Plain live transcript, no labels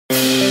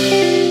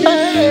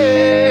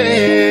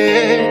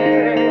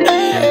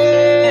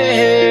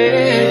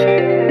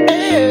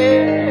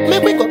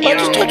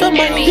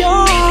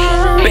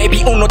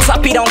Baby, uno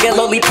tapi don't get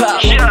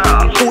lollipop.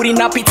 Uri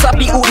napi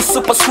tapi, uri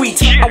super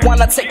sweet. I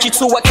wanna take you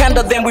to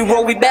Wakanda, then we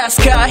roll with that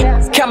sky.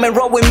 Come and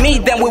roll with me,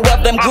 then we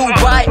wave them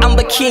goodbye. I'm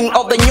the king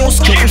of the new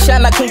school.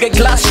 Kushana kunge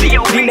glassy.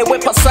 Rine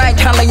wepa side,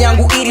 hana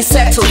yangu iri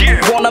settle.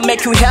 Wanna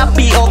make you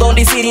happy, although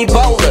this iri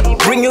boulder.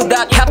 Bring you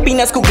that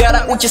happiness,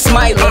 kugara uchi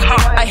smile.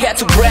 I had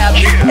to grab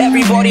you,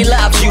 everybody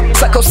loves you.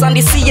 Sako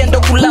sandi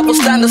siendo kulavo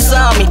stand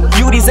asami.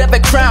 You deserve a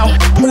crown,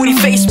 uri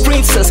face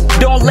princess.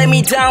 Don't let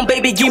me down,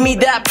 baby, give me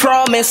that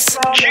promise.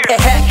 A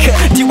hacker,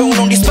 you won't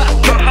on this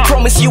vodka.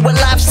 Promise you a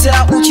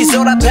lifestyle, uchi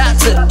zora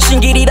bata.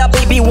 Shingirira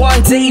baby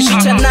one day,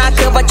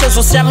 shichanaka.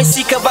 Vachozo sami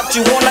sika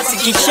vatu wona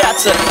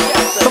sikichata.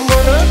 I'm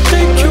gonna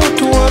take you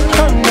to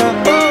Wakanda,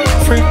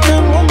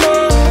 African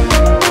woman.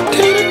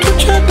 Take you to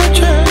check the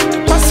check,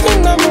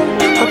 Pasinamo,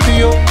 I'll be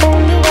your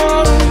only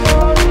one.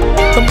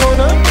 I'm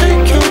gonna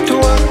take you to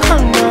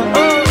Wakanda,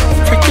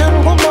 African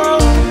woman.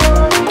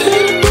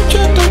 Take you to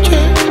check the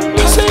check,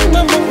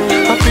 Pasinamo,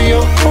 I'll be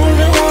your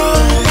only one.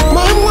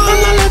 My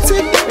one, let's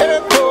hit the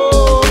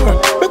airport.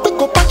 Make me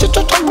go patch it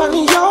out of my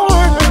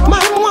yard.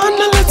 My one,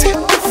 let's hit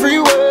the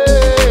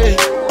freeway.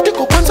 Take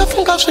go pants off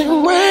and go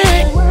same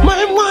way.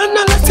 My one,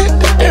 let's hit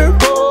the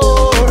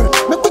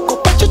airport. Make me go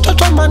patch it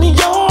out of my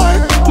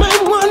yard. My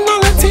one,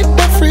 let's hit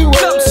the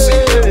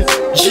freeway.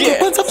 Take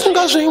go pants off and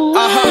go same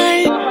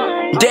way.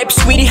 Deb,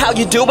 sweetie, how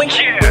you doing?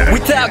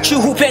 Without you,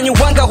 who pen you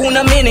wanga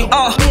huna meaning?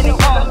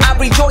 I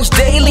rejoice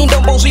daily,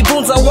 don't bozi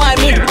bunza why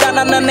me?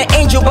 Dana an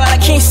angel, but I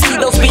can't see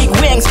those big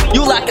wings.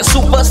 You like a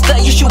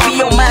superstar, you should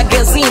be on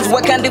magazines.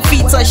 What kind of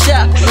feet I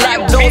shot?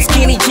 Like those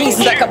skinny jeans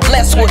like a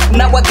blessed one.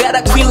 Now I got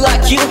a queen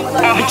like you.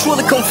 Be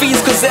truly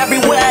confused, cause every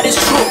word is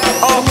true.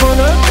 I'm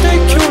gonna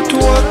take you to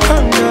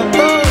Wakanda,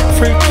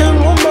 African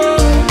woman.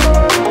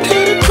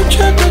 Take you to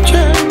check the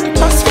check,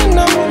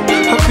 Pasinamo,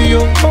 I'll be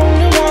your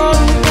only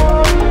one.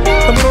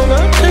 I'm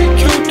gonna take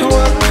you to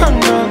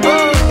Wakanda,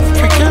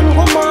 African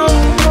woman.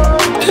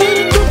 Take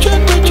you to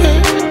check the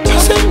check,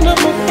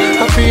 Pasinamo,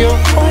 I'll be your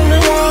only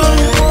one.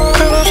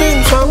 Can I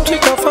sing some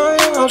tick a fire?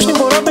 I'll sing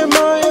more up in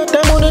my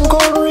diamond and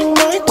gold ring,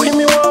 my queen,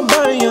 me want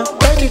buy ya.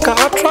 Like a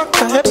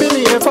attractor,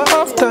 happily ever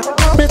after.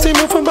 Missing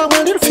me from my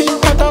wedding feet,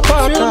 pata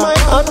pata. Feel my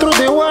heart through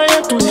the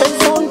wire to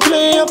headphone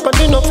player. But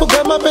then don't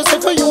forget my best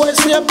for you, I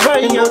see a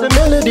prayer. The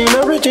melody,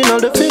 the original,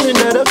 the feeling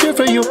that I feel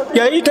for you.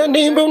 Yeah, it and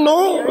even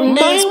know,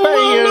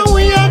 inspire.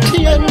 We are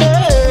TNA.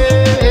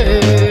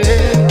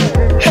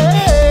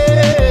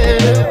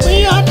 Hey,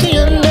 we are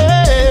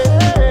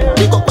TNA.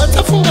 You go back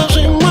to Funga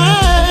Shimwa.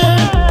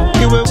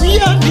 We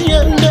are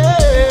TNA.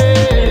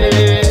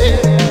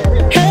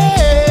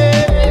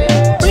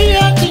 Hey, we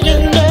are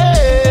TNA.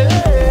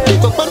 You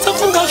go back to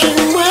Funga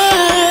Shimwa.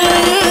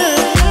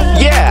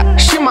 Yeah,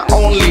 she my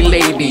only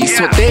lady,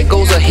 so there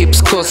goes her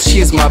hips cause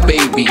she's my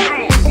baby.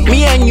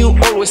 Me and you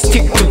always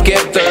stick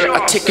together.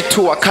 I take you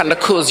to Wakanda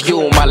cause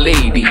you're my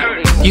lady.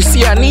 You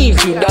see I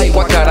need you, dai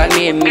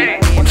wakaraneni.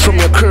 From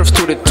your curves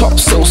to the top,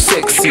 so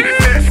sexy.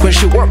 When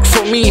she work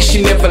for me,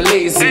 she never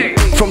lazy.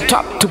 From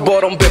top to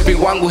bottom, baby,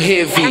 wangu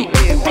heavy.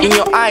 In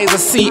your eyes I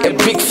see a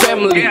big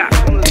family.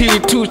 Tili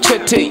tu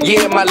chete,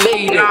 yeah my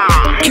lady.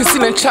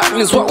 Kissing and chatting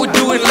is what we're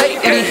doing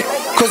lately.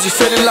 Cause you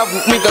fell in love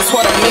with me, that's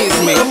what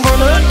amazed me. I'm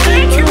gonna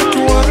take you to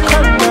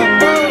Wakanda,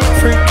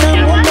 African